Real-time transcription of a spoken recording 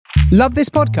Love this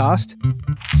podcast?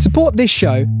 Support this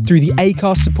show through the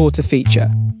Acast supporter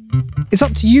feature. It's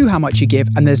up to you how much you give,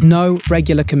 and there's no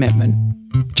regular commitment.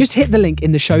 Just hit the link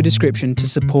in the show description to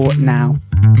support now.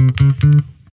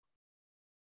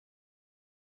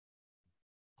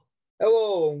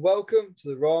 Hello and welcome to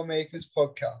the Raw Makers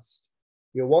podcast,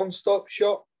 your one-stop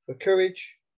shop for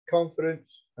courage,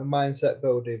 confidence and mindset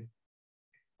building.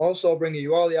 Also bringing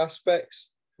you all the aspects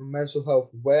from mental health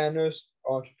awareness,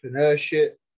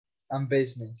 entrepreneurship and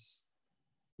business.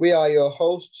 We are your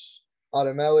hosts,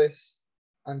 Adam Ellis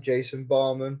and Jason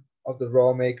Barman of the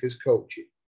Raw Makers Coaching.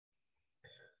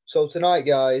 So tonight,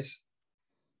 guys,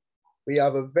 we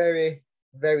have a very,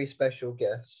 very special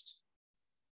guest.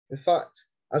 In fact,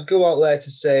 I'd go out there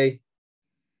to say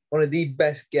one of the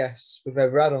best guests we've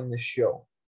ever had on this show.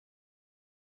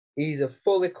 He's a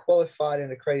fully qualified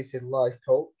and accredited life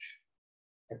coach,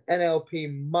 an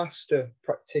NLP master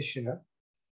practitioner,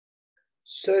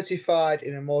 certified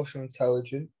in emotional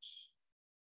intelligence,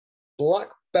 black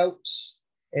belts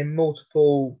in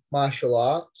multiple martial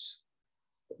arts.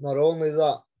 But not only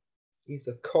that, he's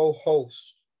the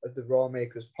co-host of the Raw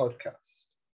Makers podcast,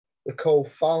 the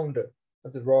co-founder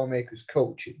of the Raw Makers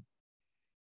Coaching.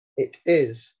 It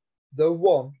is the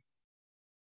one,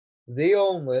 the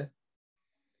only,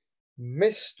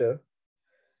 Mr.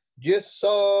 Jason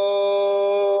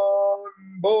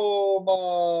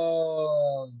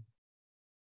Bowman.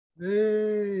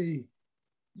 Hey,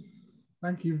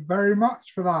 thank you very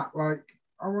much for that.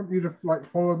 I want you to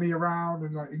follow me around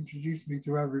and introduce me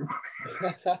to everyone.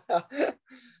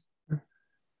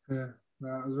 Yeah,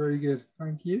 that was very good.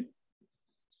 Thank you.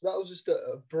 So that was just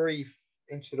a brief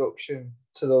introduction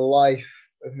to the life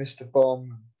of Mr.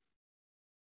 Bowman.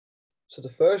 So the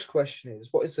first question is,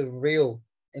 what is the real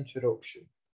introduction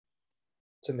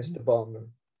to Mr.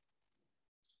 Bowman?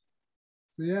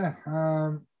 So yeah,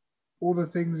 all the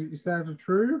things that you said are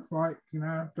true. I've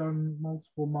done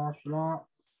multiple martial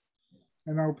arts,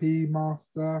 NLP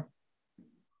master,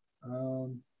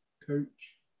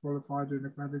 coach, qualified and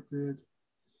accredited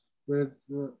with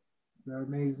the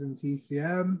amazing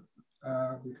TCM,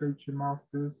 the coaching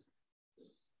masters,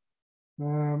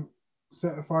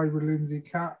 certified with Lindsay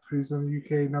Capp, who's on the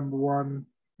UK #1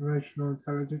 emotional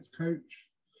intelligence coach,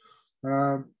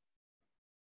 and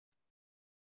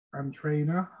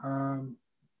trainer.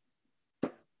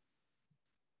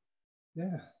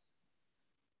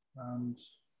 And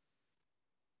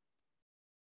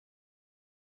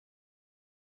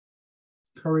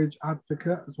courage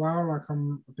advocate as well.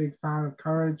 I'm a big fan of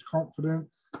courage,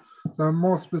 confidence. So I'm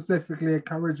more specifically a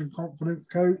courage and confidence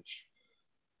coach,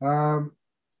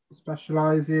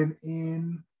 specializing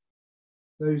in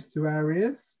those two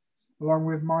areas along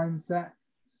with mindset.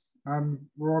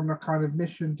 We're on a kind of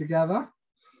mission together.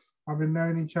 Having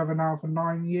known each other now for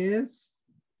 9 years.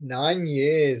 9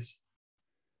 years.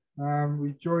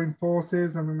 We joined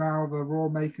forces and we're now the Raw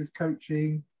Makers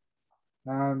Coaching,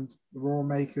 and the Raw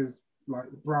Makers,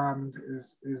 the brand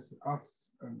is us,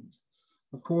 and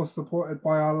of course supported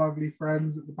by our lovely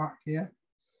friends at the back here,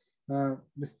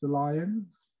 Mr.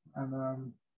 Lion,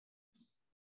 and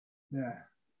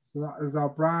so that is our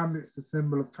brand. It's a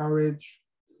symbol of courage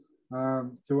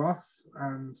to us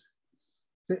and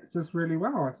fits us really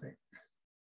well, I think.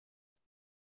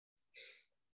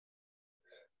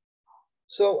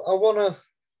 So I want to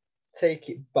take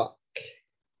it back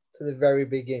to the very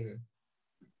beginning.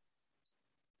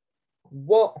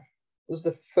 What was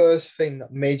the first thing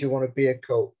that made you want to be a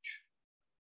coach?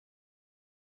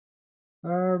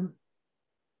 I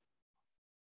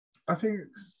think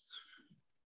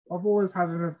I've always had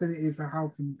an affinity for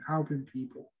helping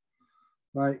people,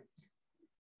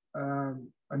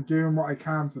 and doing what I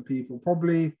can for people,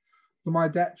 probably to my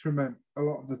detriment a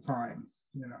lot of the time,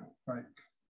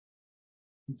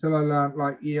 until I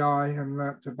learned EI and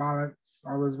learned to balance.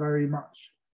 I was very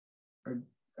much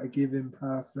a giving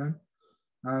person,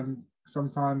 and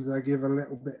sometimes I give a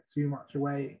little bit too much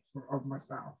away of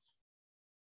myself,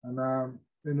 and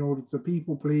in order to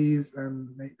people please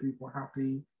and make people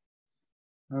happy.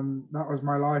 And that was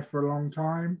my life for a long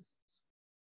time.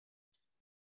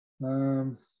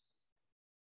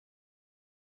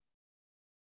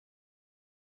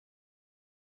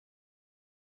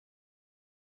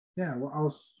 What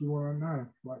else do you want to know?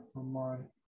 From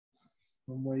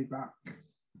way back.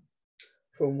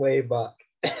 From way back.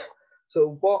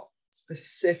 So what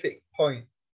specific point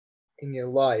in your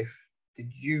life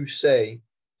did you say,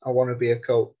 I want to be a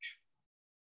coach?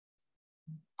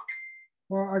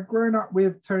 Well, I'd grown up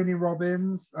with Tony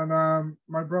Robbins, and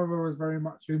my brother was very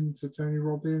much into Tony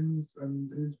Robbins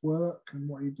and his work and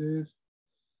what he did.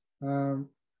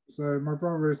 So my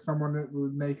brother is someone that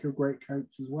would make a great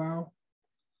coach as well,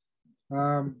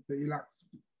 but he lacks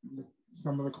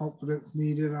some of the confidence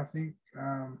needed, I think,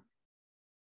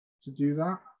 to do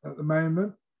that at the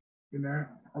moment. You know,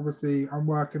 obviously I'm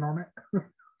working on it.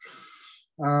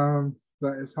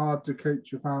 But it's hard to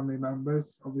coach your family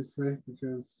members, obviously,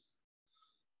 because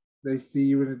they see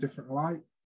you in a different light.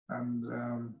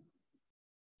 And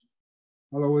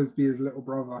I'll always be his little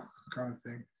brother kind of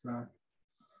thing. So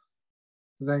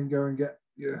to then go and get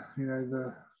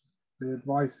the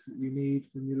advice that you need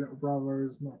from your little brother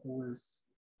is not always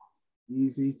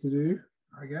easy to do,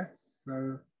 I guess.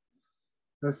 So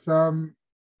there's some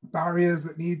barriers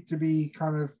that need to be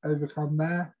kind of overcome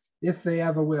there, if they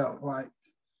ever will.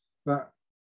 But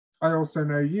I also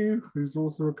know you, who's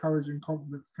also a courage and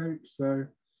confidence coach, so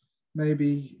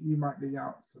maybe you might be the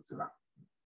answer to that.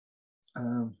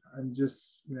 And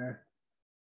just,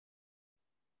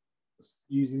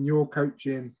 using your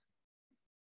coaching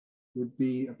would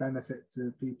be a benefit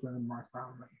to people in my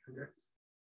family, I guess.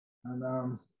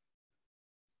 And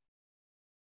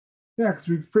because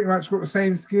we've pretty much got the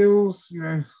same skills,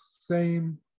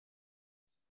 same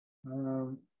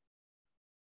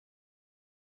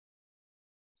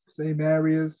same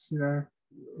areas,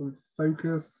 of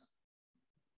focus.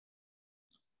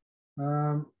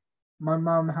 My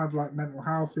mum had mental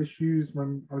health issues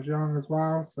when I was young as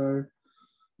well, so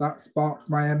that sparked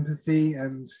my empathy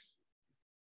and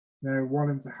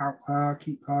wanting to help her,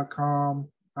 keep her calm,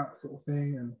 that sort of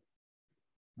thing.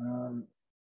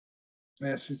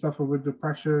 And she suffered with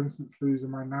depression since losing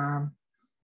my nan,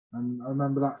 and I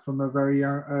remember that from a very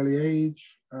early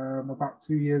age. About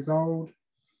 2 years old,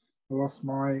 I lost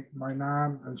my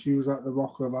nan, and she was like the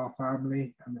rock of our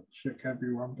family, and it shook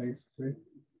everyone basically.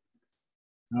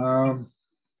 My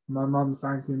mum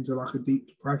sank into a deep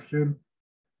depression.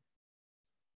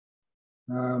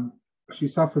 She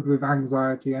suffered with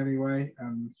anxiety anyway,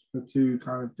 and the two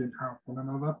kind of didn't help one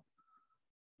another.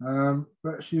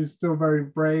 But she was still very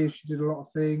brave. She did a lot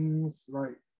of things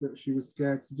that she was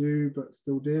scared to do, but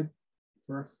still did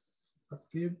for us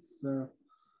kids. So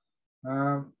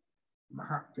my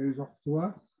hat goes off to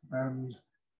her, and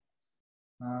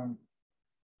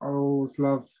I always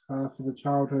love her for the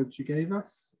childhood she gave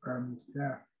us. And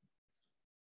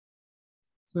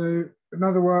so in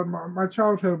other words, my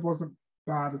childhood wasn't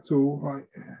bad at all,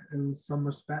 in some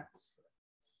respects.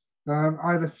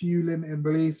 I had a few limiting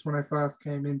beliefs when I first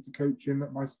came into coaching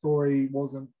that my story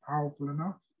wasn't powerful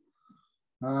enough.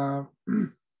 I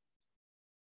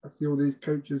see all these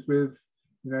coaches with,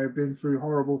 been through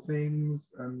horrible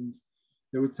things, and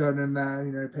they would turn in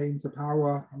their, pain to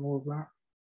power and all of that.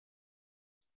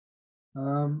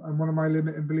 And one of my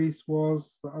limiting beliefs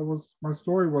was that my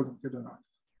story wasn't good enough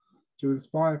to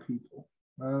inspire people.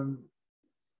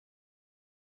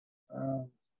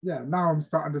 Now I'm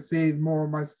starting to see more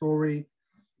of my story,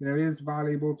 is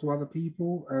valuable to other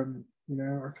people, and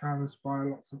I can inspire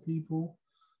lots of people,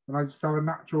 and I just have a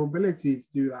natural ability to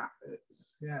do that.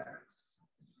 It's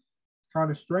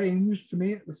kind of strange to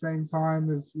me at the same time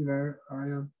as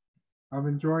I'm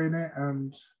enjoying it,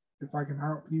 and if I can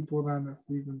help people, then that's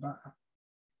even better.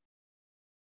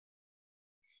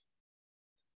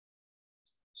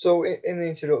 So in the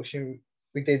introduction,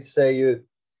 we did say you're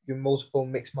multiple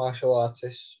mixed martial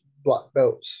artists, black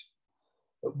belts.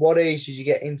 At what age did you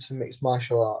get into mixed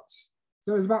martial arts?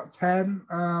 So it was about 10.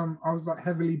 I was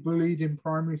heavily bullied in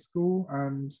primary school,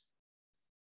 and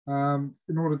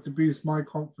in order to boost my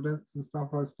confidence and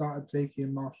stuff, I started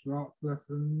taking martial arts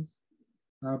lessons,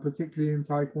 particularly in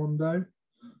Taekwondo.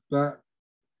 But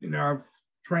I've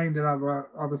trained in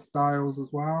other styles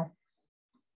as well,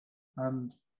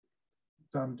 and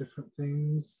done different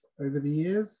things over the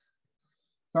years.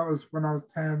 That was when I was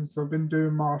 10. So I've been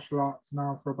doing martial arts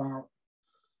now for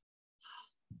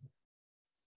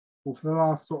for the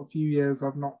last sort of few years,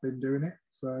 I've not been doing it.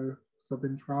 So I've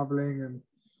been traveling and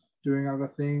doing other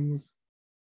things.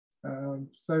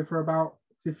 So for about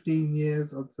 15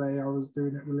 years, I'd say I was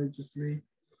doing it religiously,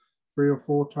 3 or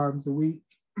 4 times a week.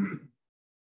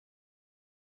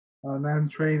 And then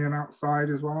training outside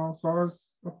as well. So I was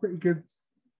a pretty good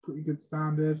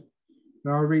standard.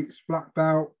 Now I reached black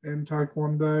belt in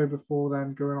Taekwondo before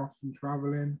then going off and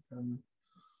traveling, and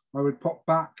I would pop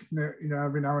back,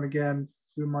 every now and again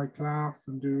to my class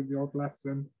and do the odd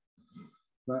lesson.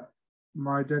 But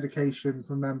my dedication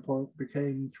from then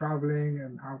became traveling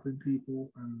and helping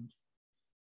people and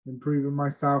improving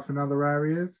myself in other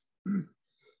areas.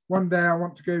 One day I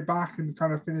want to go back and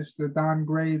kind of finish the Dan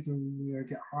grades and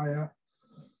get higher.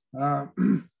 But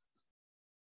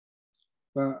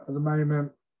at the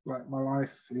moment, my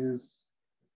life is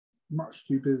much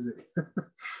too busy.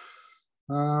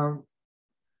 Um,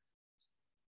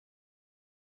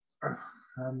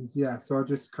 and yeah, so I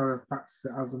just kind of practice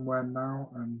it as and when now,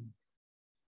 and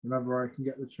whenever I can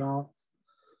get the chance.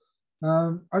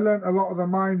 I learned a lot of the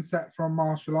mindset from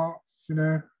martial arts, you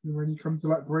know, when you come to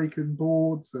like breaking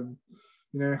boards and,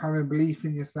 you know, having belief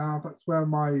in yourself. That's where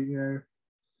my, you know,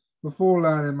 before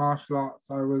learning martial arts,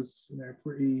 I was, you know,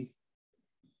 pretty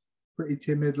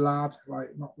timid lad,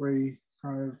 like not really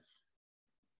kind of,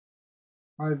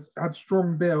 I've had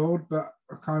strong build, but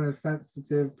a kind of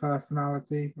sensitive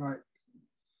personality, like,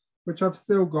 which I've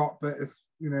still got, but it's,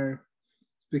 you know,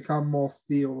 become more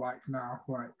steel like now.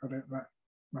 Like I don't let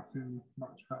nothing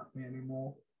much hurt me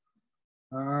anymore.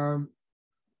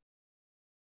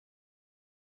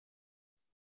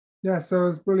 Yeah, so I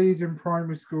was bullied in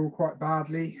primary school quite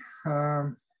badly,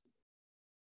 but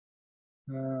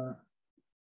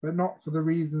not for the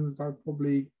reasons I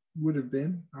probably would have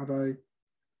been had I,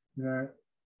 you know,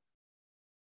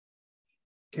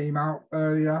 came out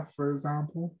earlier, for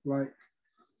example. Like,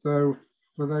 so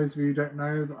for those of you who don't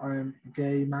know, that I am a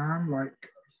gay man, like,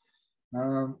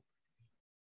 um,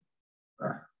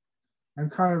 I'm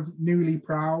kind of newly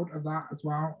proud of that as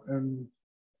well. And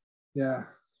yeah,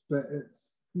 but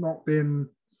it's not been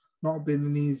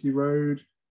an easy road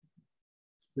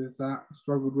with that. I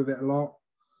struggled with it a lot.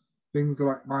 Things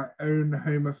like my own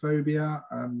homophobia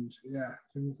and yeah,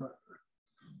 things like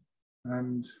that.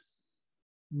 And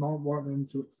not wanting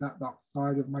to accept that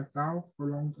side of myself for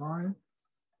a long time.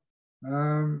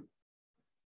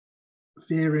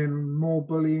 Fearing more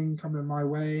bullying coming my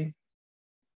way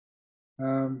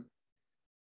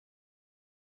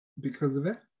because of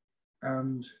it.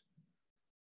 And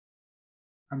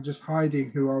just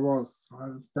hiding who I was. I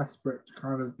was desperate to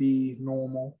kind of be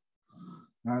normal.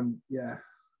 And yeah.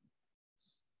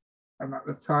 And at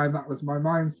the time, that was my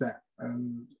mindset.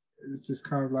 And it's just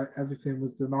kind of like everything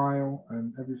was denial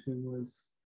and everything was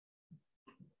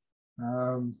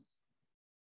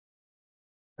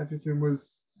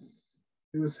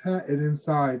it was hurting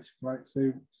inside like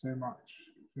so much.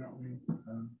 You know what I mean?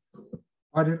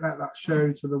 I didn't let that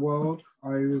show to the world.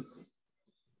 I was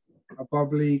a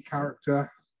bubbly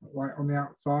character like on the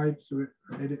outside, so it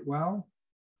did it well.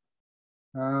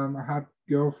 I had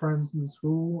girlfriends in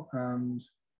school and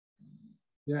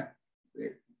yeah,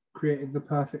 it created the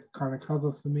perfect kind of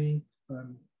cover for me.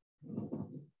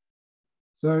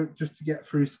 So just to get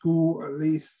through school, at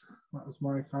least, that was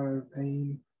my kind of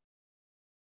aim.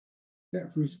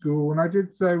 Get through school. And I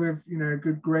did so with, you know,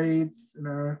 good grades. You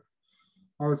know,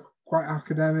 I was quite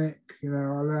academic. You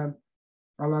know,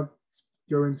 I loved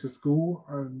going to school.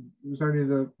 And it was only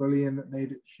the bullying that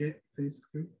made it shit,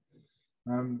 basically.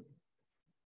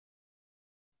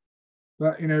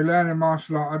 But, you know, learning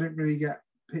martial art, I didn't really get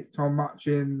picked on much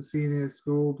in senior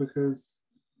school because,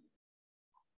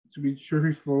 to be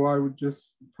truthful, I would just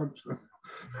punch them.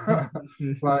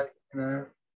 Like, you know,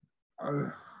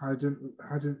 I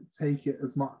didn't take it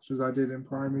as much as I did in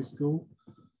primary school.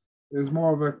 It was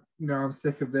more of a, you know, I'm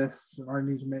sick of this. I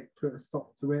need to put a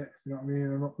stop to it. You know what I mean?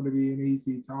 I'm not going to be an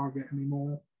easy target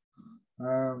anymore.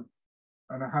 And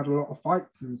I had a lot of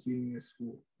fights in senior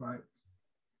school. Like,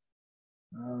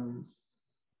 I'm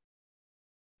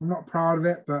not proud of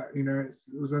it, but you know, it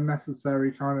was a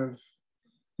necessary kind of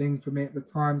thing for me at the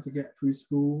time to get through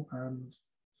school. And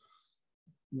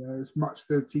you know, as much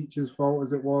the teacher's fault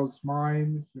as it was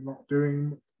mine, you're not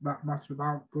doing that much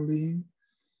about bullying.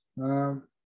 And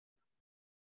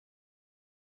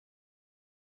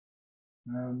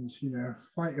you know,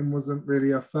 fighting wasn't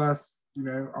really a first, you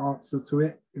know, answer to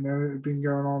it. You know, it had been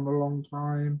going on a long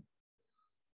time.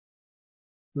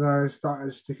 Then I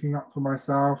started sticking up for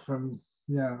myself, and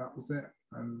yeah, that was it.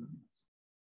 And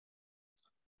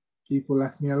people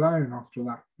left me alone after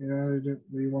that. You know, they didn't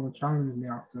really want to challenge me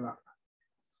after that.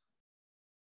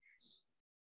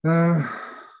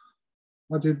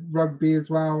 I did rugby as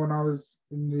well when I was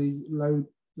in the low,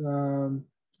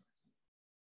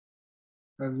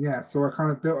 and yeah, so I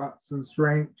kind of built up some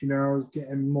strength. You know, I was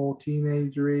getting more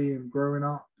teenagery and growing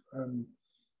up, and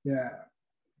yeah,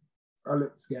 I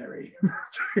looked scary.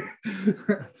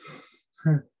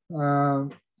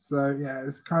 So yeah,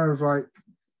 it's kind of like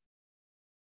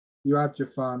you had your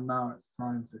fun. Now it's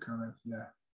time to kind of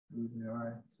leave me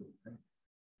alone, sort of thing.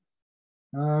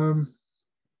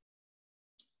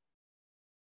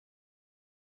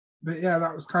 But yeah,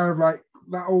 that was kind of like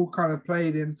that all kind of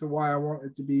played into why I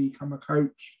wanted to become a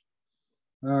coach,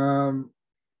 to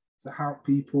help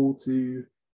people, to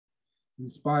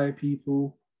inspire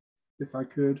people if I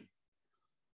could,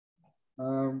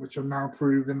 which I'm now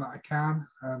proving that I can.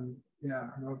 And yeah,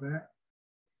 I love it.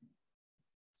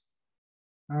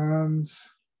 And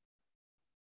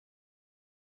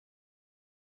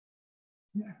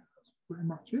yeah, that's pretty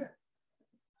much it.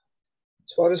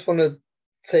 So I just want to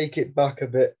take it back a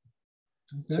bit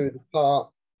Okay. to the part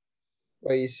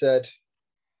where you said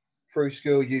through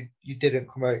school you didn't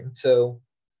come out until,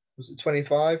 was it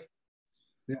 25?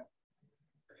 Yeah.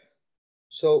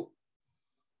 So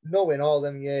knowing all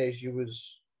them years you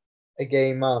was a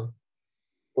gay man,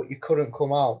 but you couldn't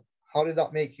come out, how did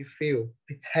that make you feel,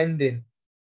 pretending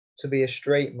to be a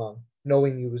straight man,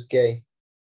 knowing you was gay?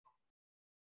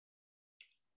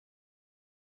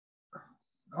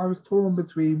 I was torn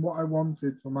between what I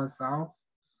wanted for myself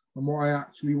and what I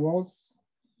actually was.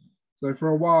 So for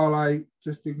a while, I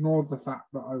just ignored the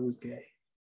fact that I was gay.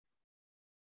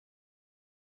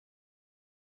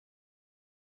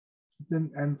 It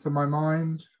didn't enter my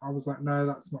mind. I was like, no,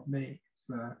 that's not me.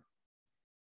 So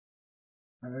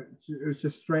and it was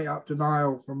just straight up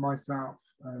denial from myself.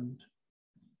 And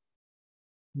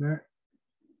you know,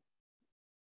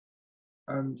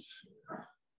 and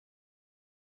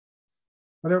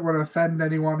I don't want to offend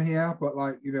anyone here, but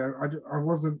like, you know, I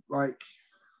wasn't like,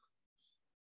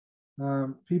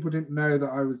 people didn't know that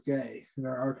I was gay. You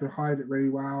know, I could hide it really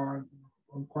well.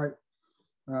 I'm quite,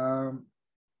 I'm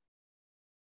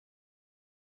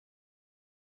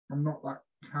not that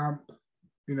camp,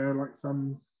 you know, like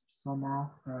some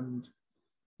are. And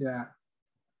yeah,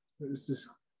 it was just,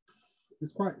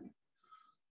 it's quite,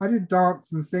 I did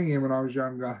dance and singing when I was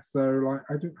younger. So like,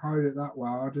 I didn't hide it that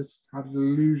well. I just had an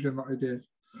illusion that I did.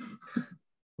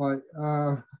 Like,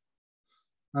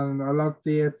 and I loved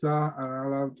theatre and I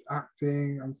loved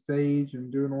acting on stage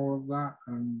and doing all of that.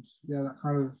 And yeah, that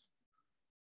kind of,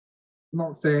 I'm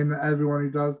not saying that everyone who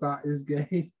does that is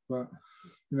gay, but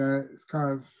you know, it's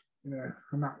kind of, you know,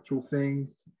 a natural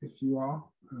thing if you are,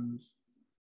 and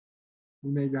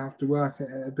you maybe have to work at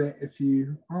it a bit if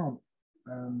you aren't.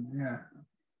 Yeah.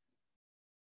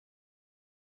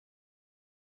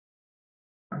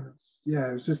 And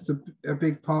it was just a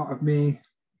big part of me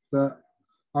that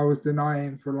I was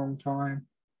denying for a long time.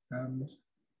 And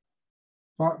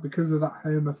but because of that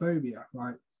homophobia,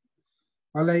 like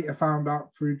I later found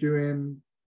out through doing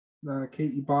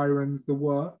Katie Byron's The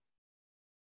Work.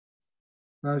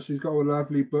 She's got a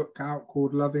lovely book out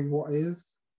called Loving What Is.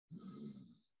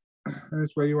 And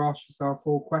it's where you ask yourself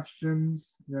 4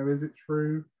 questions. You know, is it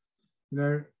true? You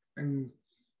know, and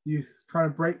you kind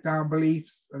of break down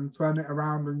beliefs and turn it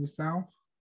around on yourself.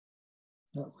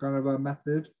 That's kind of a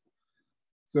method.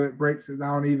 So it breaks it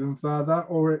down even further,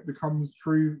 or it becomes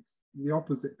true. The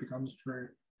opposite becomes true.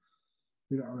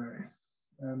 You know what I mean?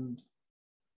 And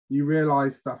you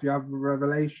realize stuff. You have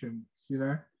revelations. You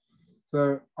know.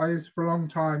 So I used for a long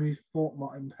time. You thought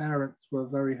my parents were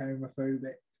very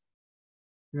homophobic.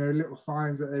 You know, little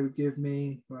signs that they would give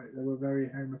me, like they were very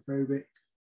homophobic.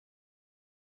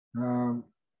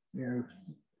 You know,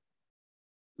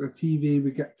 the TV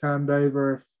would get turned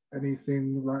over if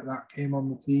anything like that came on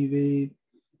the TV.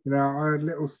 You know, I had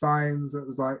little signs that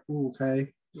was like, oh,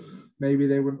 okay, maybe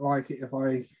they wouldn't like it if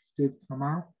I did come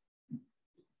out.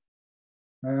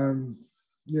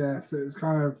 Yeah, so it's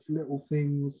kind of little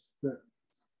things that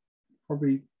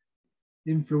probably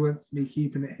influenced me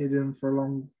keeping it hidden for a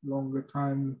longer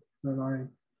time than I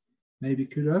maybe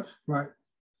could have. Like,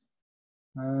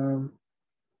 and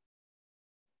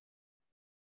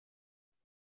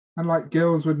like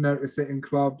girls would notice it in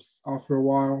clubs after a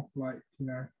while, like, you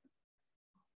know,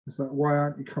 it's like, why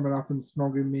aren't you coming up and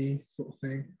snogging me, sort of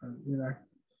thing. And you know,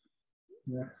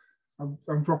 yeah,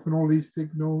 I'm dropping all these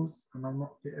signals and I'm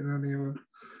not getting any of them.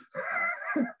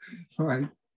 Like,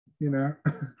 you know.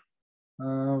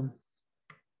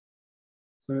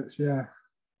 So it's yeah.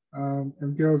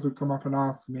 And girls would come up and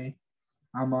ask me,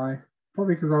 am I?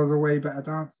 Probably because I was a way better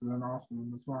dancer than half of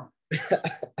them as well.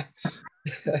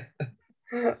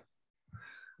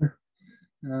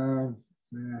 So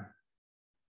yeah.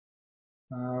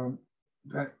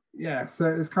 But yeah, so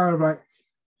it's kind of like,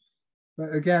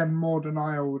 but again, more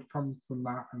denial would come from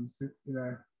that, and you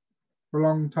know, for a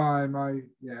long time I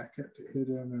kept it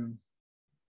hidden and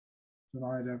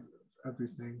denied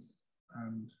everything,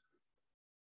 and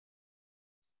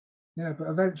yeah, but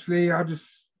eventually I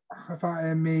felt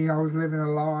in me I was living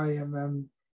a lie, and then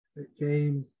it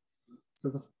came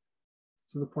to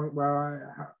the point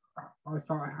where I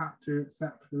felt I had to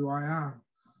accept who I am,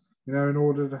 you know, in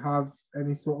order to have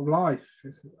any sort of life,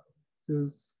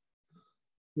 because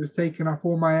it was taking up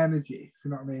all my energy, if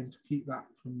you know what I mean, to keep that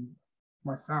from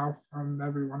myself and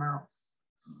everyone else.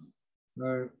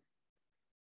 So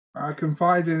I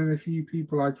confided in a few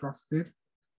people I trusted.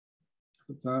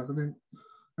 But I didn't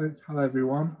tell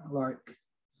everyone. Like,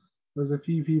 there's a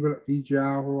few people at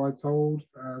VGL who I told,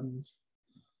 and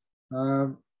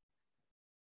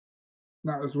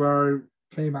that was where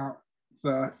came out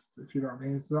first, if you know what I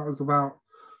mean. So that was about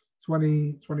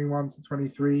 2021 to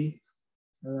 23.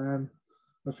 And then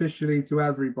officially to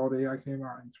everybody, I came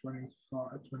out in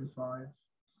 25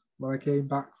 when I came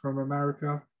back from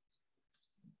America.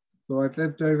 So I'd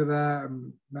lived over there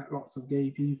and met lots of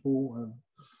gay people,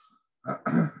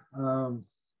 and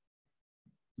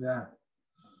yeah.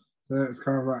 So it's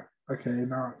kind of like, okay,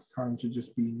 now it's time to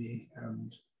just be me.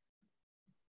 And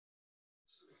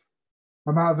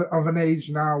I'm out of an age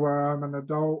now where I'm an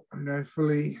adult,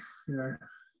 fully, even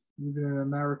in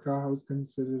America, I was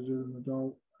considered as an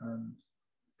adult. And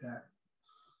yeah,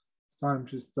 it's time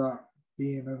to start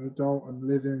being an adult and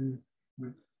living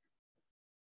with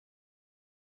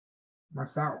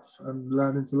myself and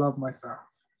learning to love myself.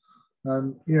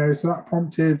 And, so that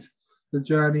prompted the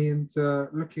journey into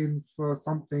looking for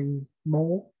something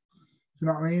more. You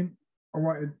know what I mean? I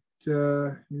wanted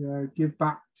to, give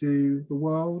back to the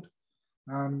world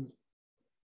and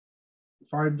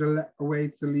find a way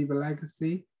to leave a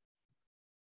legacy,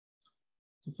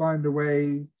 to find a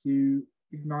way to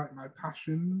ignite my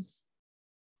passions.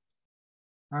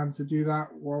 And to do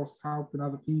that whilst helping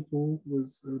other people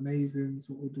was an amazing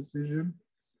sort of decision.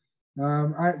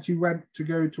 I actually went to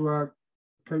go to a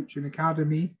coaching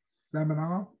academy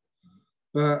seminar,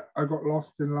 but I got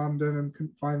lost in London and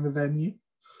couldn't find the venue.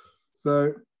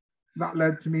 So that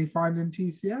led to me finding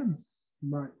TCM,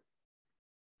 right?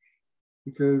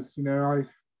 Because, I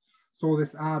saw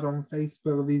this ad on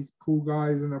Facebook of these cool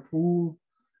guys in a pool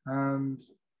and,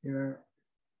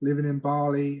 living in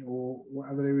Bali or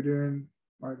whatever they were doing,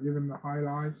 like living the high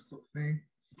life sort of thing.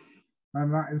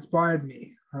 And that inspired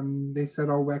me. And they said,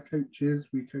 oh, we're coaches,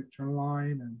 we coach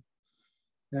online. And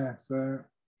yeah, so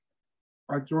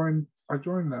I joined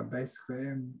them basically,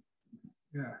 and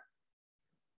yeah,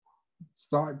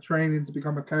 started training to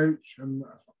become a coach, and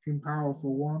a fucking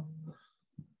powerful one.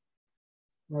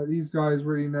 Like, these guys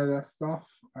really know their stuff,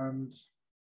 and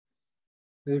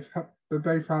they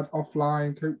both had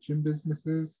offline coaching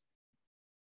businesses.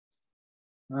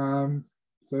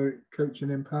 So coaching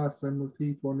in person with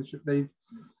people, and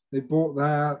they brought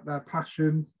their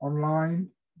passion online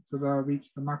to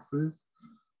reach the masses,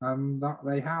 and that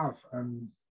they have. And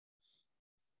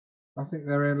I think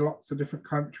they're in lots of different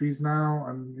countries now,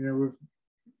 and with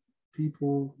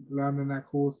people learning their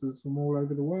courses from all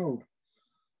over the world.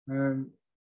 And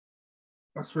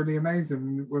that's really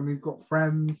amazing when we've got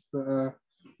friends that are,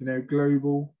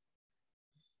 global.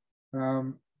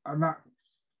 And that,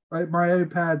 like, my au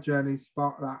pair journey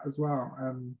sparked that as well.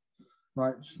 And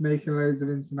like, just making loads of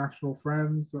international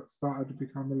friends, that started to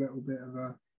become a little bit of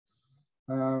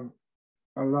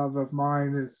a love of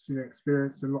mine, is,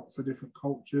 experiencing lots of different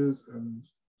cultures and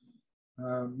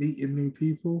meeting new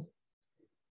people,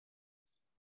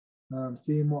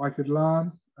 seeing what I could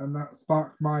learn. And that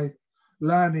sparked my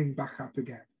learning back up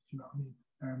again, you know what I mean?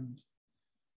 And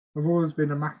I've always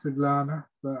been a massive learner,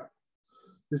 but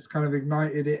this kind of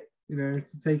ignited it, to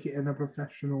take it in a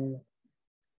professional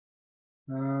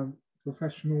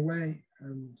way.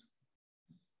 And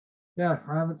yeah,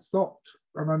 I haven't stopped,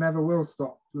 and I never will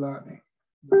stop learning.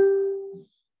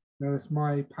 It's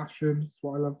my passion. It's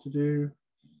what I love to do.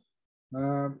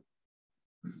 One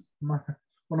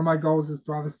of my goals is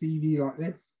to have a CV like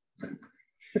this.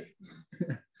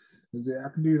 Is it? I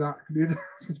can do that. I can do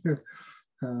that.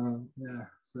 Yeah.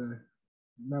 So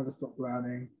never stop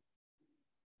learning.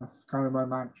 That's kind of my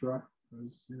mantra.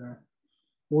 Is,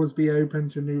 always be open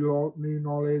to new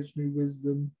knowledge, new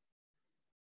wisdom,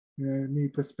 new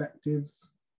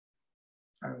perspectives,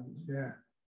 and yeah.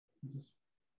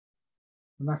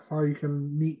 And that's how you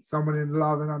can meet someone in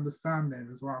love and understanding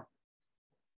as well.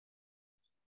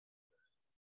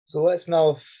 So let's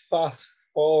now fast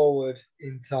forward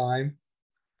in time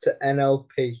to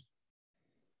NLP.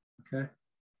 Okay.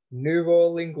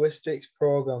 Neuro-linguistics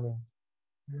programming.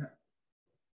 Yeah.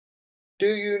 Do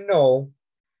you know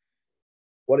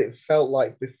what it felt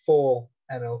like before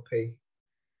NLP?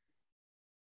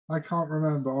 I can't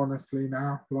remember honestly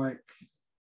now. Like,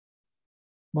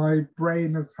 my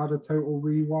brain has had a total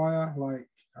rewire. Like,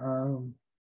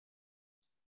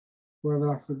 whether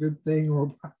that's a good thing or a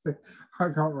bad thing, I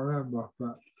can't remember.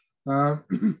 But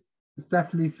it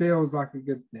definitely feels like a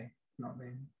good thing. You know what I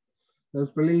mean? There's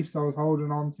beliefs I was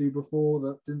holding on to before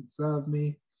that didn't serve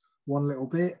me one little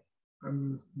bit,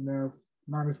 and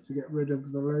managed to get rid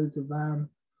of the loads of them.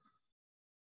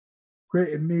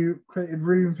 Created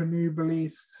room for new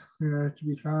beliefs, to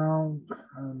be found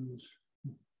and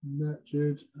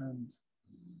nurtured, and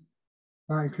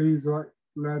that includes like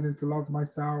learning to love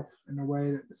myself in a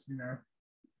way that's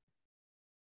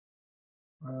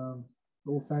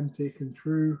authentic and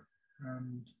true,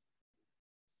 and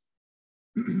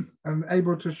and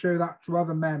able to show that to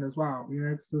other men as well, you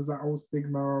know, because there's that whole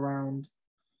stigma around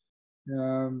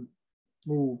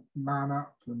all man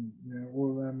up and, you know, all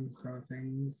of them kind of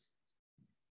things.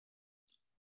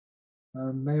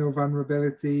 Male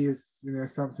vulnerability is, you know,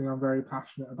 something I'm very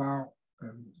passionate about,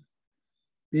 and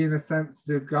being a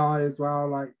sensitive guy as well.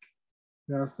 Like,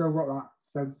 you know, I've still got that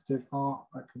sensitive heart,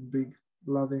 like a big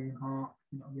loving heart,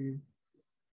 you know what I mean?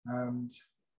 And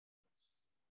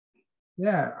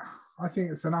yeah, I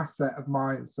think it's an asset of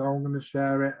mine, so I'm going to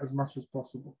share it as much as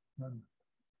possible.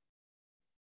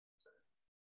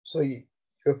 So you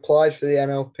applied for the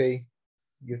NLP,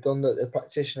 you've done the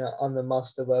practitioner and the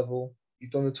master level,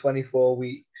 you've done the 24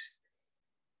 weeks,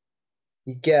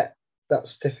 you get that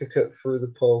certificate through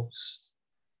the post,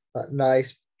 that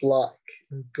nice black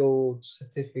and gold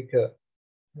certificate.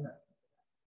 Yeah.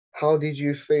 How did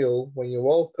you feel when you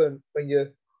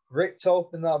ripped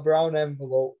open that brown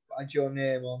envelope, had your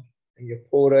name on, and you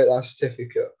pulled out that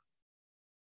certificate?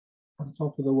 On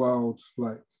top of the world,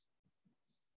 like,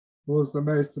 it was the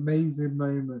most amazing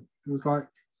moment. It was like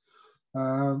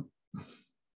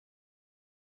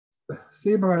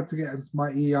similar to getting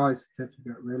my EI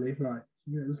certificate, really. Like,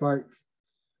 it was like,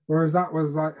 whereas that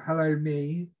was like, hello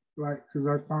me, like, because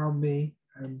I found me,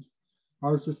 and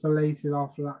I was just elated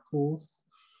after that course.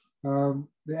 The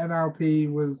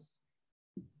NLP was,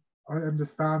 I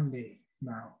understand me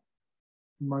now,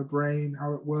 in my brain,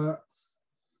 how it works,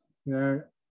 you know,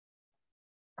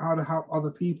 how to help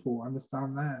other people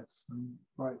understand theirs, and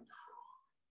like,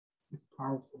 it's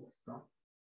powerful stuff.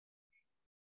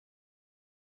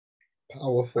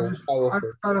 Powerful. I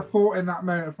kind of thought in that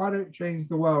moment, if I don't change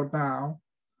the world now,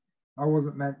 I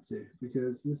wasn't meant to,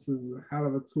 because this is a hell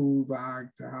of a tool bag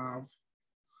to have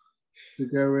to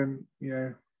go and, you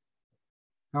know,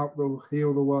 help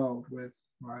heal the world with.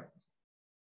 Like,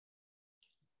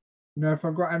 you know, if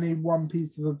I've got any one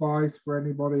piece of advice for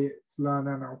anybody, it's learn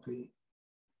NLP.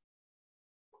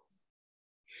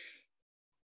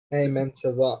 Amen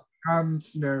to that. And,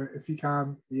 you know, if you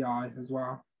can, EI as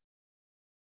well.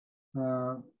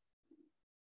 So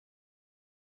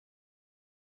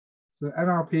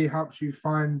NLP helps you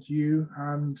find you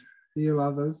and heal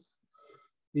others.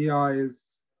 EI is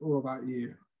all about you.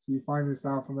 So you find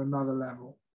yourself on another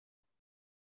level.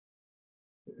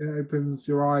 It opens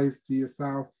your eyes to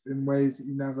yourself in ways that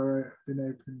you've never been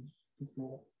opened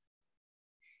before.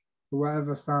 So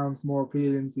whatever sounds more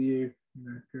appealing to you, you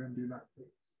know, go and do that,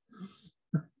 please.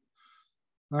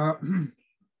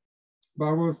 But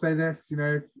I will say this, you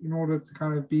know, in order to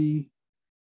kind of be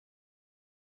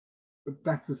a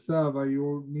better server,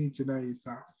 you'll need to know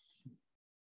yourself.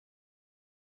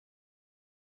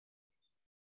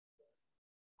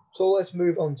 So let's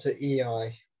move on to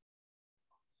EI.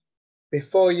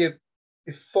 Before you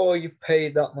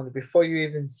paid that money, before you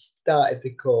even started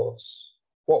the course,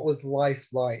 what was life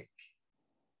like?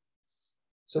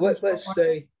 So let's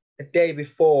say a day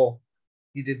before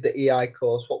you did the EI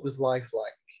course, what was life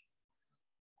like?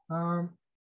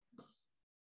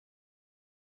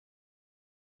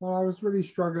 Well, I was really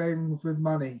struggling with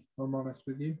money, if I'm honest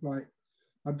with you. Like,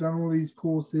 I've done all these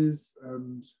courses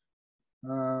and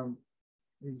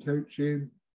in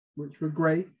coaching, which were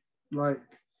great. Like,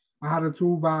 I had a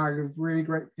tool bag of really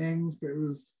great things, but it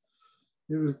was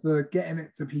the getting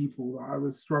it to people that I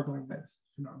was struggling with.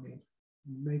 You know what I mean?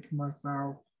 Making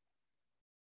myself.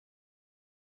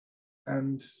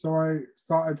 And so I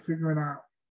started figuring out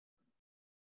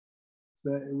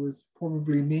that it was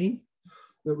probably me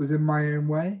that was in my own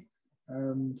way,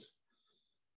 and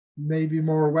maybe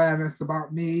more awareness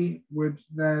about me would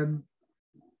then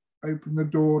open the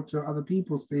door to other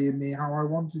people seeing me how I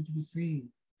wanted to be seen.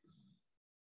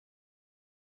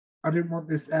 I didn't want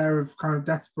this air of kind of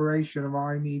desperation of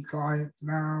I need clients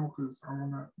now because I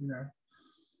want to, you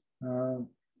know.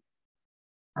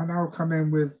 I now come in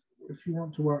with, if you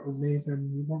want to work with me,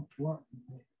 then you want to work with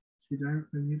me. If you don't,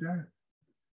 then you don't.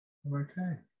 I'm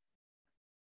okay.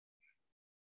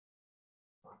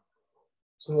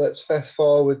 So let's fast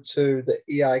forward to the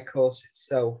EI course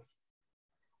itself.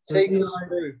 Take us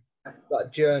through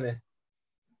that journey.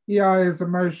 EI is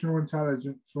emotional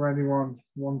intelligence for anyone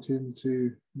wanting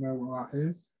to know what that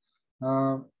is.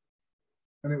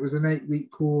 And it was an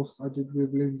 8-week course I did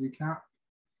with Lindsay Capp,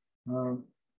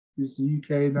 who's the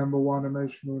UK #1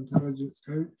 emotional intelligence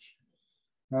coach.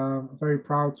 I'm very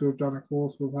proud to have done a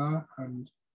course with her, and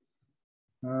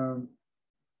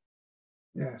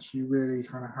yeah, she really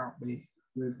kind of helped me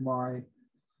with my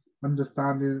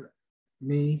understanding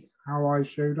me, how I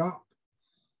showed up,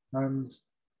 and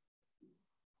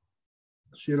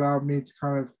she allowed me to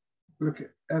kind of look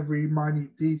at every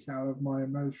minute detail of my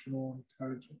emotional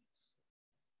intelligence.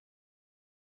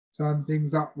 turn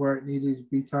things up where it needed to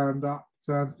be turned up,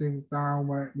 turn things down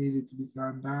where it needed to be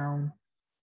turned down.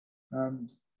 And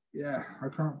yeah, I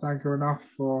can't thank her enough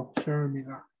for showing me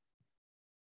that.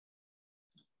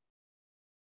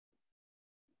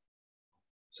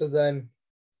 So then,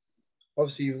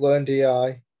 obviously, you've learned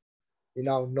EI. You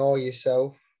now know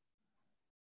yourself.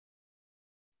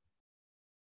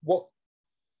 What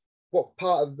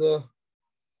part of the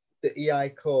EI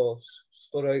course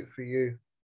stood out for you?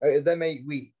 Out of them 8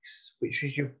 weeks, which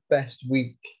was your best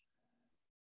week?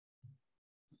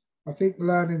 I think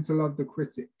learning to love the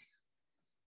critic.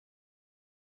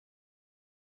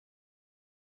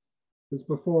 Because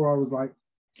before I was like,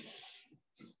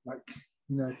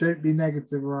 you know, don't be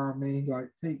negative around me. Like,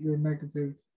 take your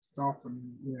negative stuff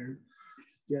and, you know,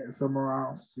 get it somewhere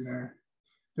else. You know,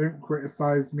 don't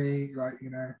criticize me. Like, you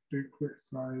know, don't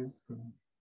criticize. And,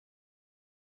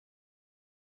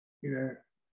 you know,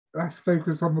 let's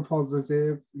focus on the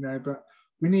positive. You know, but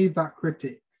we need that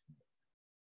critic.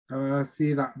 And I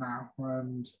see that now,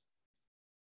 and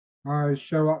I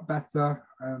show up better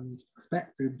and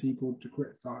expecting people to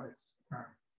criticize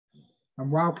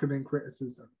and welcoming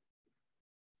criticism.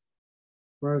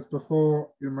 Whereas before,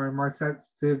 you know, my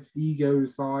sensitive ego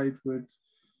side would,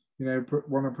 you know,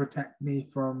 want to protect me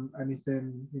from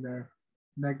anything, you know,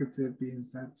 negative being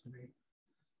said to me.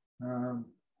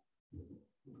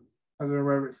 I don't know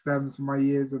whether it stems from my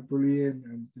years of bullying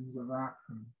and things like that,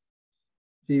 and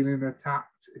feeling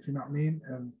attacked, if you know what I mean.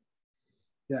 And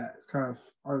yeah, it's kind of,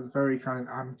 I was very kind of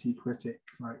anti-critic,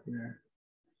 like, you know,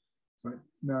 it's like,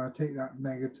 no, take that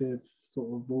negative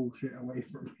sort of bullshit away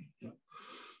from me. But,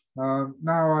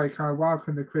 now I kind of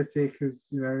welcome the critic as,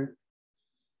 you know,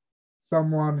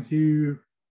 someone who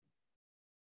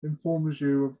informs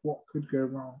you of what could go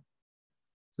wrong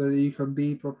so that you can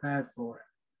be prepared for it.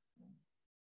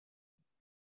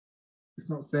 It's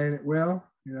not saying it will,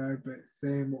 you know, but it's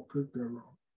saying what could go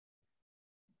wrong.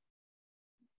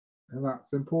 And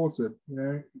that's important, you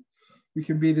know. We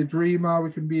can be the dreamer,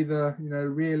 we can be the, you know,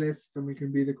 realist, and we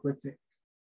can be the critic.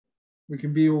 We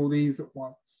can be all these at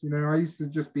once. You know, I used to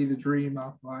just be the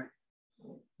dreamer. Like,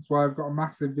 that's why I've got a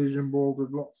massive vision board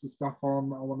with lots of stuff on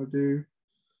that I want to do.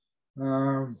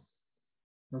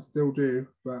 I still do,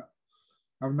 but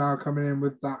I'm now coming in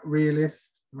with that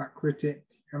realist, that critic,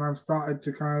 and I've started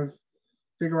to kind of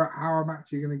figure out how I'm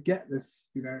actually going to get this,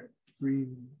 you know,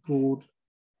 dream board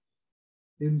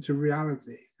into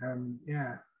reality. And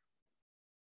yeah,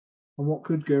 and what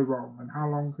could go wrong, and how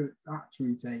long could it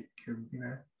actually take, and, you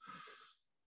know,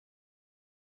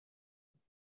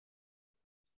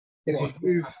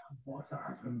 what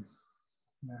happens.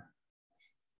 Yeah.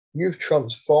 You've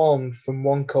transformed from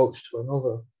one coach to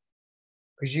another,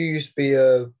 because you used to be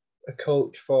a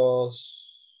coach for,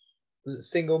 was it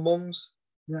single mums?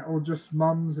 Yeah, or just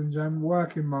mums in general,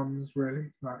 working mums,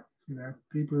 really, like, you know,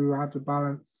 people who had to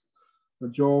balance the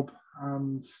job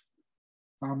and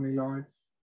family life.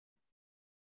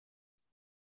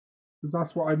 Because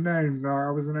that's what I'd known.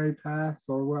 I was an au pair,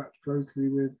 so I worked closely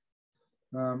with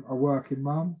a working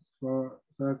mum for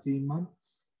 13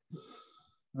 months.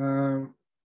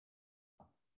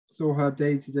 Saw her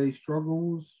day-to-day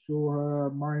struggles, saw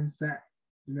her mindset,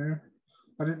 you know.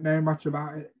 I didn't know much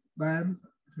about it then,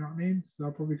 if you know what I mean? So I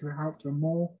probably could have helped her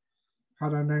more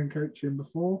had I known coaching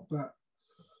before. But,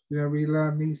 you know, we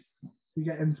learn these, we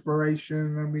get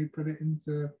inspiration and we put it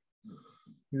into,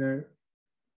 you know,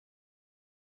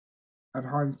 and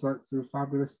hindsight's a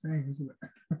fabulous thing, isn't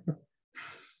it?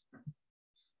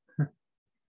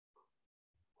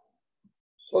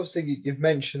 So obviously you've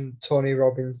mentioned Tony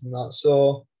Robbins and that.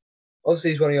 So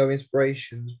obviously he's one of your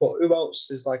inspirations, but who else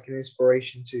is like an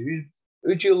inspiration to you?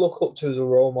 Who do you look up to as a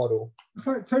role model? It's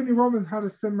like Tony Robbins had a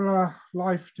similar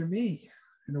life to me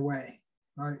in a way.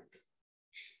 Like,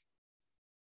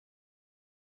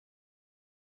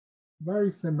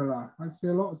 very similar. I see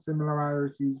a lot of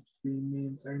similarities between me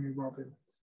and Tony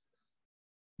Robbins.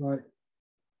 Like,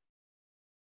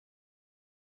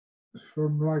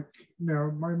 from, like, you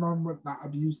know, my mum wasn't that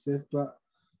abusive, but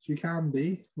she can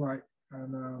be, like,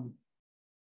 and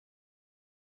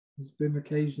there's been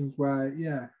occasions where,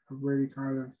 yeah, I've really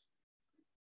kind of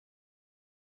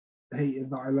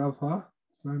hated that I love her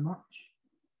so much.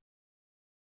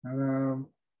 And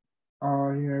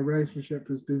our, you know, relationship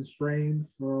has been strained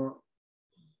for,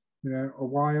 you know, a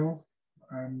while,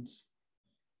 and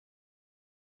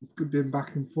it's been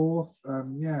back and forth,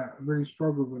 and yeah, I really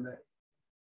struggled with it.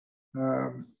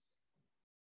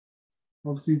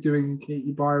 Obviously doing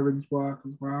Katie Byron's work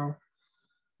as well.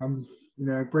 I'm, you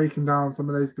know, breaking down some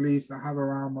of those beliefs I have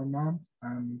around my mum,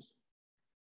 and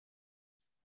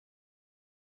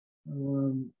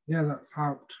yeah, that's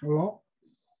helped a lot.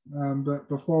 But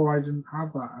before I didn't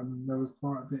have that, and there was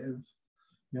quite a bit of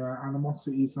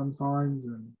animosity sometimes,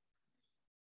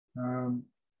 and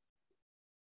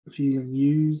feeling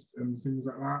used and things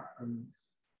like that,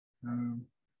 um,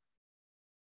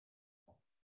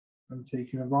 and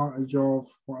taken advantage of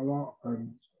quite a lot,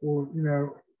 and all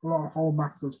a lot of whole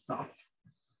massive stuff.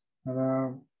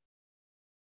 And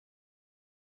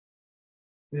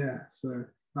so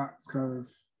that's kind of,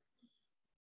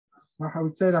 I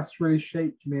would say that's really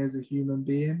shaped me as a human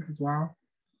being as well.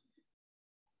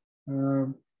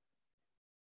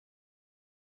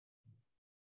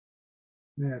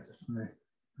 Yeah, definitely.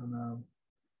 And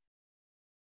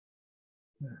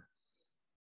yeah.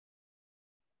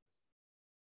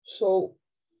 So,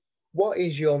 what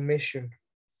is your mission?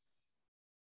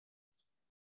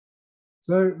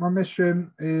 So my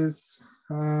mission is,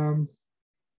 well,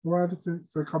 ever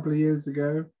since a couple of years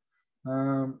ago,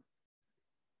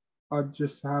 I've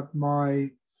just had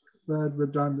my third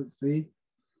redundancy,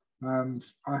 and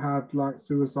I had like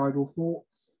suicidal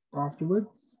thoughts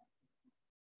afterwards.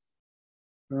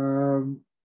 I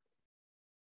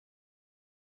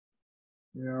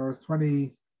was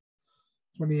 28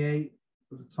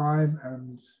 at the time,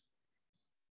 and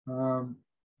I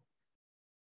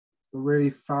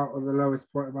really felt at the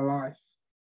lowest point of my life.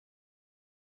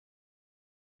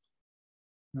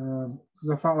 Because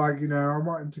I felt like, I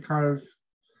wanted to kind of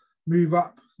move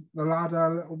up the ladder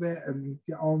a little bit and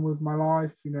get on with my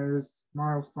life. There's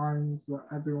milestones that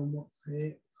everyone wants to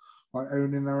hit, like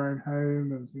owning their own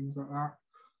home and things like that.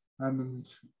 And,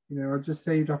 I just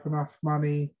saved up enough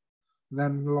money,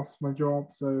 then lost my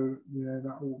job. So,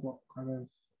 that all got kind of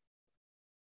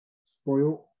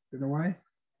spoiled in a way.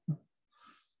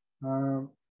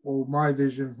 Well, my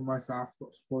vision for myself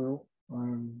got spoiled.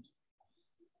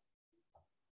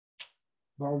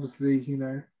 But obviously,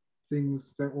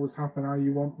 things don't always happen how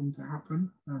you want them to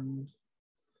happen. And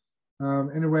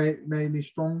in a way, it made me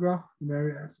stronger.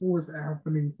 It's always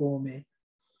happening for me.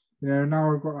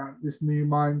 Now I've got this new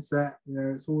mindset.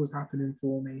 It's always happening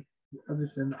for me.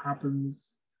 Everything that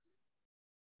happens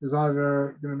is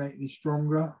either going to make me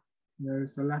stronger.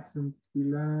 It's a lesson to be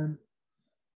learned,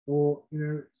 or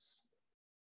it's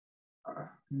a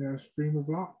stream of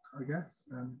luck, I guess.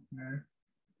 And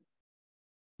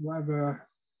whatever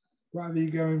you're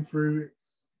going through,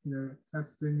 it's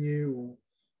testing you or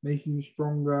making you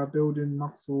stronger, building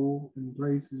muscle in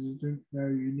places you didn't know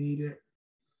you need it.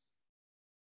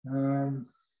 And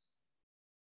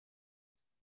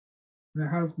it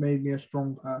has made me a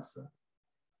strong person.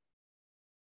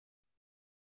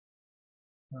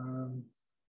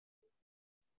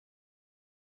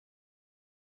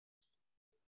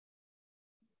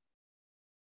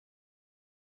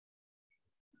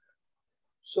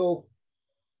 So,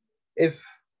 if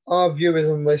our viewers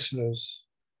and listeners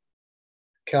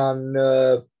can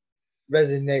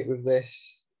resonate with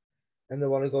this and they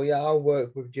want to go, yeah, I'll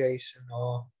work with Jason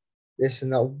or this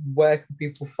and that, where can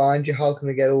people find you? How can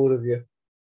they get hold of you?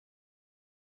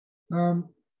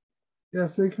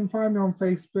 So you can find me on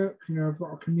Facebook. I've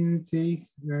got a community,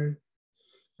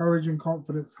 Courage and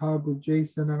Confidence Hub with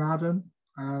Jason and Adam.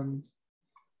 And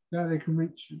yeah, they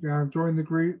can join the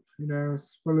group.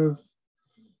 It's full of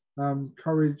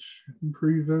courage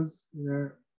improvers,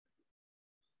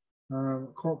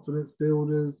 confidence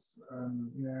builders,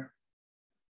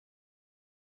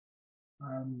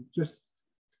 just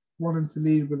wanting to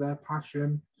lead with their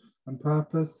passion and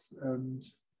purpose, and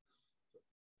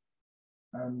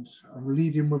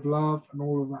leading with love and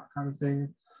all of that kind of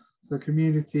thing. So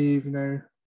community,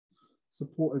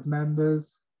 supportive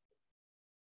members,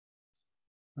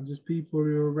 and just people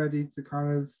who are ready to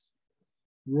kind of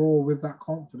roar with that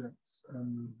confidence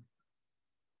and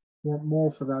want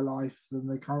more for their life than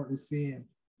they currently see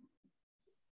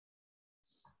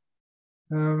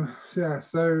in.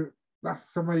 So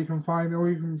that's somewhere you can find me, or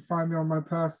you can find me on my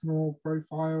personal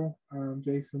profile,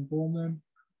 Jason Borman.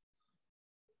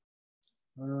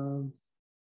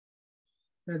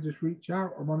 Just reach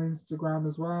out. I'm on Instagram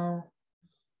as well,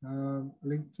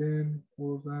 LinkedIn,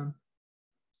 all of them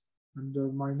under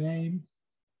my name.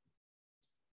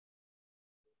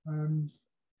 And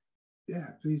yeah,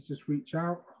 please just reach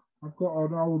out. I've got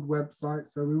an old website,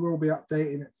 so we will be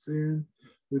updating it soon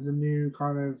with a new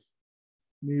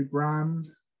brand.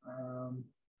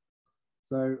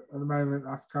 So at the moment,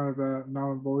 that's kind of a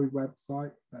null and void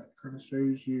website that kind of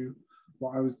shows you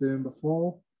what I was doing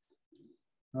before.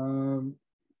 And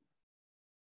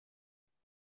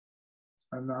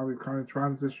now we've kind of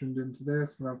transitioned into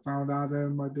this, and I've found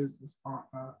Adam, my business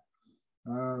partner,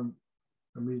 and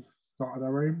we've started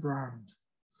our own brand.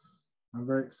 I'm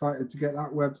very excited to get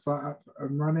that website up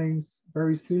and running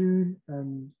very soon,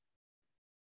 and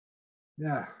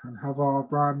yeah, and have our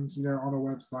brand, on a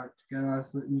website together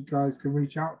that you guys can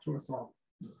reach out to us on.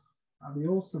 That'd be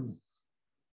awesome.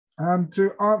 And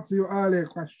to answer your earlier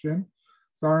question,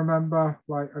 so I remember,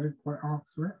 I didn't quite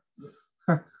answer it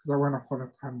because I went off on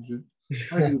a tangent.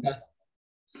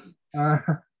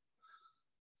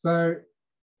 So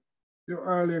your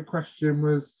earlier question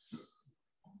was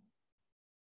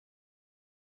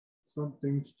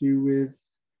something to do with,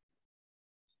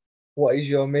 what is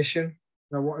your mission?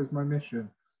 What is my mission?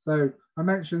 So I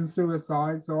mentioned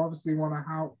suicide. So obviously want to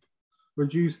help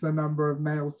reduce the number of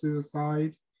male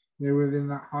suicide, within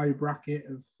that high bracket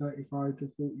of 35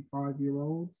 to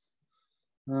 45-year-olds,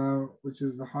 which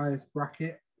is the highest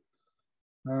bracket.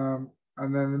 And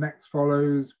then the next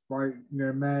follows by,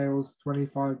 males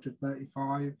 25 to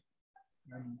 35.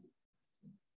 And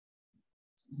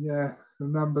yeah, the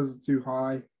numbers are too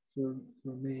high for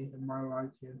me and my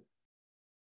liking.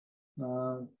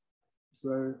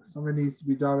 So something needs to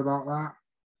be done about that.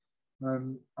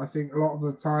 And I think a lot of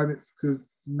the time it's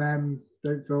because men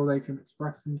don't feel they can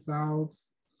express themselves.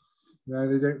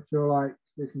 They don't feel like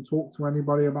they can talk to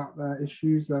anybody about their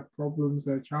issues, their problems,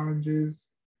 their challenges.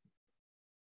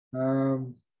 They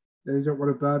don't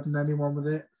want to burden anyone with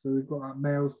it. So we've got that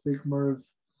male stigma of,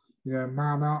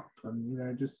 man up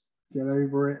and, just get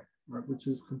over it, which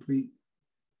is complete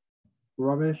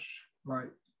rubbish.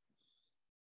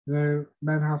 Men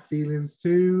have feelings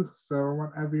too. So I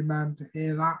want every man to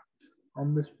hear that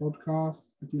on this podcast.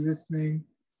 If you're listening,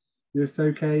 it's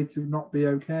okay to not be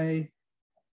okay.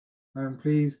 And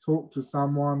please talk to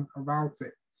someone about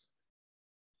it.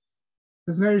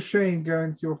 There's no shame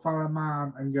going to your fellow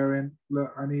man and going,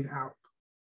 look, I need help.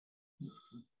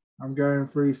 I'm going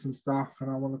through some stuff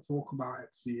and I want to talk about it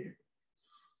to you.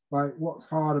 What's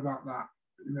hard about that?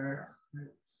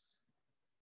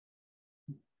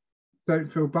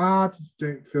 Don't feel bad,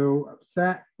 don't feel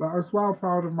upset. But I was well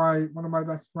proud of one of my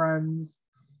best friends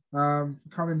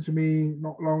coming to me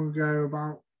not long ago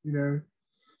about,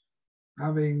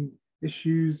 having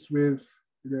issues with,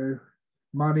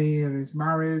 money and his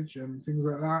marriage and things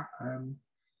like that. And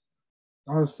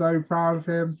I was so proud of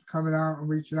him for coming out and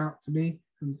reaching out to me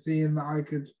and seeing that I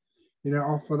could,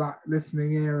 offer that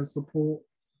listening ear and support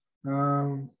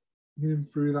him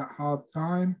through that hard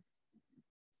time.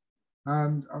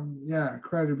 And I'm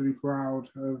incredibly proud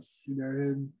of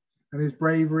him and his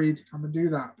bravery to come and do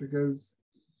that, because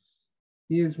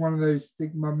he is one of those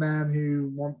stigma men who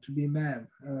want to be men,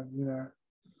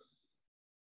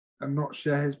 and not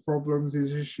share his problems,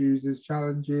 his issues, his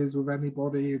challenges with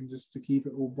anybody, and just to keep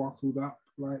it all bottled up.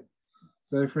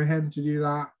 So for him to do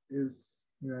that is,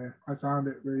 I found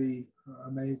it really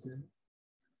amazing.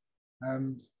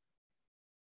 And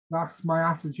that's my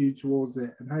attitude towards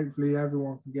it. And hopefully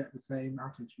everyone can get the same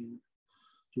attitude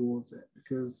towards it,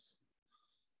 because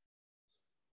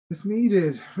it's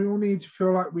needed. We all need to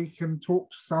feel like we can talk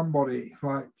to somebody,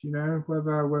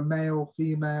 whether we're male,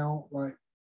 female,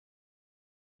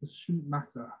 this shouldn't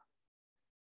matter.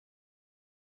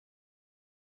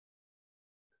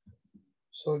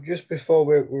 So just before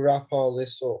we wrap all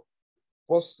this up,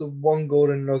 what's the one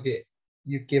golden nugget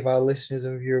you'd give our listeners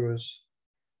and viewers?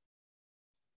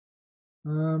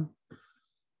 I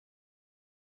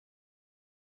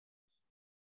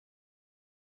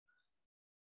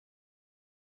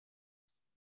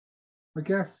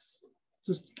guess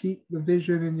just to keep the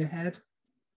vision in your head.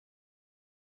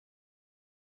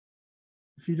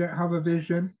 If you don't have a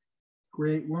vision,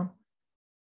 create one.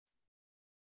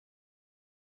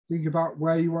 Think about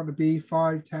where you want to be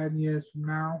 5, 10 years from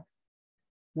now,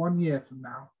 1 year from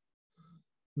now,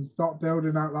 and start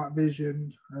building out that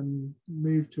vision and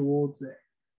move towards it.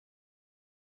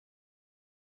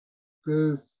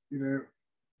 Because,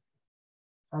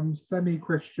 I'm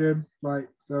semi-Christian,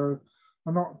 so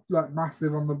I'm not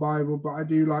massive on the Bible, but I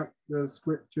do like the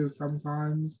scriptures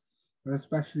sometimes, and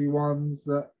especially ones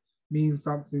that mean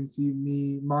something to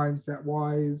me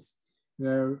mindset-wise.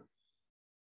 There's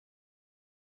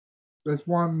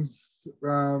one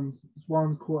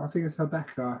called, I think it's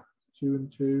Habakkuk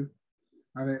 2:2,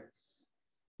 and it's,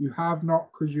 you have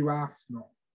not because you ask not.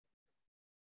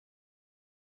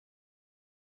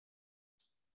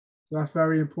 So that's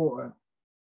very important.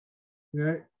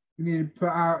 You need to put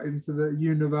out into the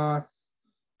universe,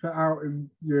 put out in,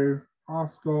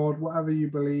 ask God, whatever you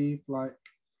believe,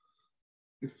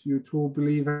 if you're at all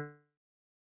believer,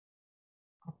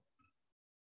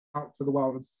 out to the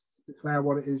world and declare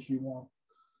what it is you want,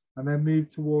 and then move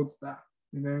towards that.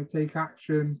 Take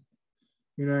action,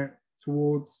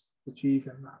 towards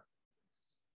achieving that.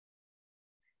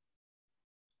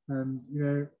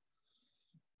 And,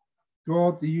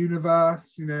 God, the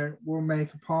universe, will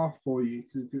make a path for you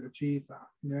to achieve that.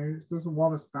 It doesn't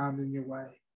want to stand in your way.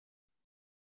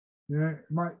 It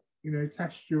might,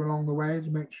 test you along the way to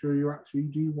make sure you actually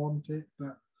do want it,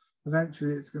 but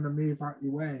eventually it's going to move out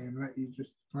your way and let you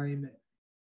just claim it.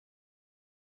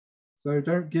 So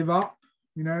don't give up,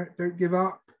 don't give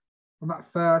up on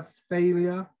that first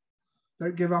failure.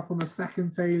 Don't give up on the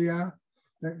second failure.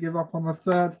 Don't give up on the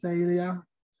third failure.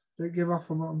 Don't give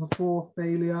up on the fourth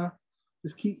failure.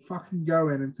 Just keep fucking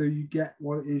going until you get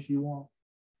what it is you want.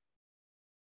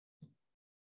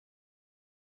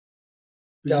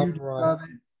 Because you deserve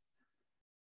it.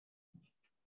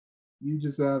 You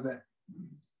deserve it.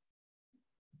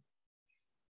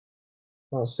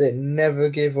 That's it. Never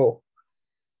give up.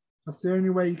 That's the only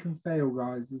way you can fail,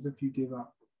 guys, is if you give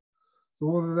up. So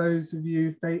all of those of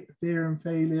you fearing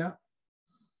failure,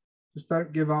 just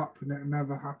don't give up and it'll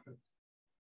never happen.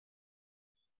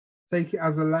 Take it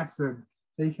as a lesson.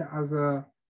 Take it as a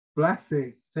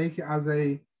blessing. Take it as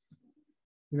a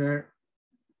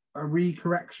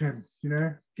recorrection,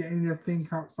 getting you to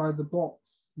think outside the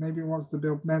box. Maybe it wants to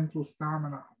build mental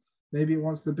stamina. Maybe it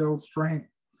wants to build strength.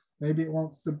 Maybe it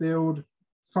wants to build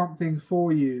something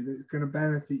for you that's going to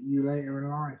benefit you later in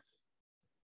life.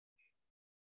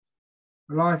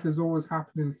 Life is always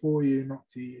happening for you, not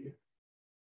to you.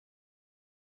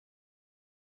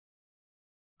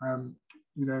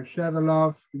 Share the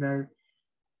love,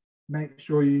 make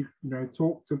sure you,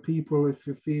 talk to people if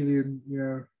you're feeling,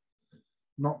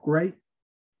 not great.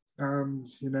 And,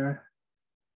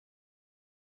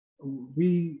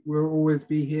 we will always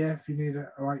be here if you need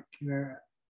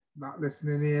that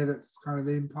listening ear that's kind of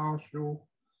impartial,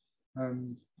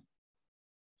 and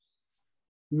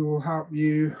we will help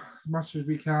you as much as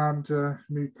we can to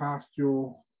move past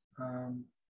your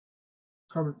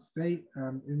current state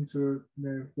and into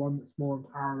one that's more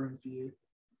empowering for you,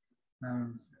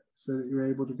 so that you're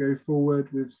able to go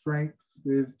forward with strength,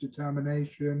 with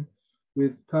determination,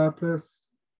 with purpose,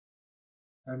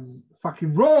 and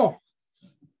fucking raw.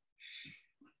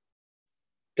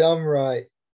 Damn right.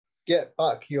 Get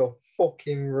back your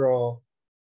fucking raw.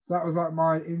 So that was like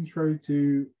my intro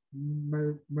to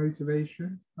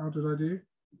motivation. How did I do?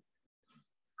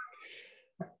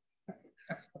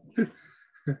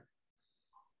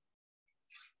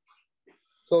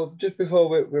 So just before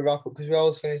we wrap up, because we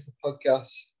always finish the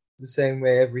podcast the same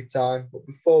way every time, but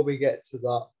before we get to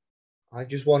that, I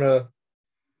just want to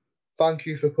thank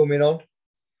you for coming on.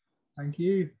 Thank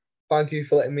you. Thank you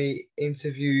for letting me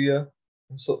interview you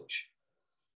and such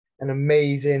an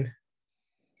amazing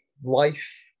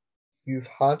life you've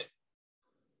had,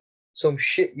 some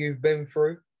shit you've been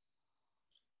through,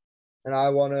 and I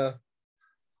want to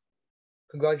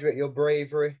congratulate your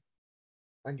bravery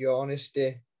and your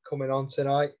honesty coming on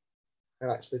tonight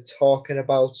and actually talking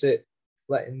about it,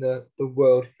 letting the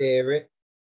world hear it.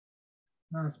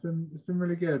 No, it's been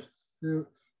really good. It's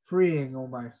freeing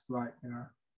almost,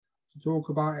 to talk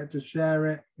about it, to share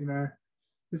it.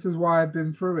 This is why I've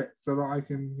been through it, so that I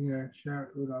can share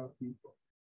it with other people.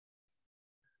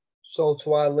 So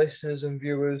to our listeners and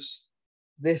viewers,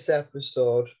 this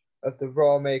episode of the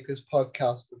Raw Makers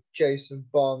podcast with Jason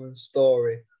Barman's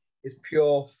story is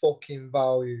pure fucking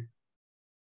value.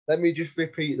 Let me just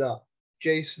repeat that.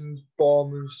 Jason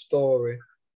Barman's story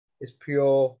is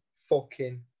pure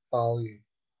fucking value.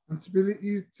 And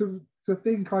to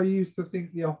think I used to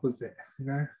think the opposite,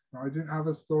 I didn't have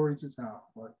a story to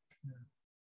tell.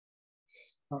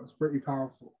 That was pretty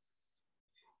powerful.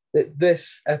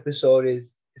 This episode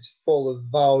is full of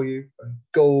value and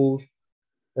gold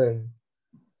and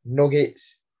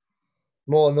nuggets,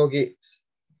 more nuggets,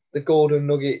 the golden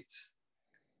nuggets,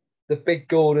 the big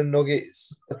golden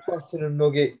nuggets, the platinum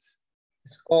nuggets.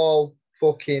 It's all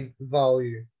fucking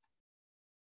value.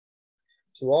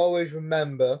 So always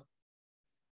remember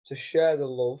to share the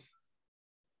love.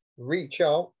 Reach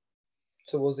out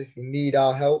to us if you need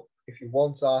our help, if you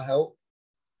want our help.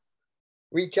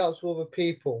 Reach out to other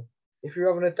people. If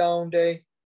you're having a down day,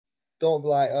 don't be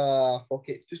like, fuck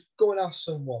it. Just go and ask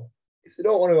someone. If they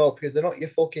don't want to help you, they're not your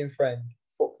fucking friend.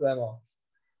 Fuck them off.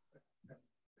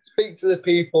 Speak to the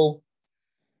people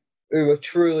who are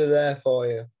truly there for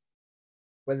you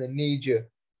when they need you,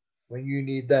 when you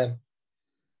need them.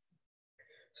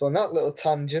 So on that little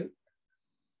tangent,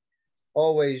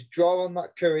 always draw on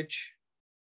that courage.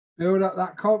 Build up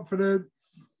that confidence.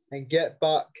 And get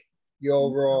back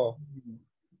your raw.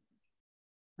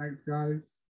 Thanks, guys.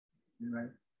 See you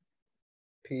later.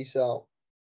 Peace out.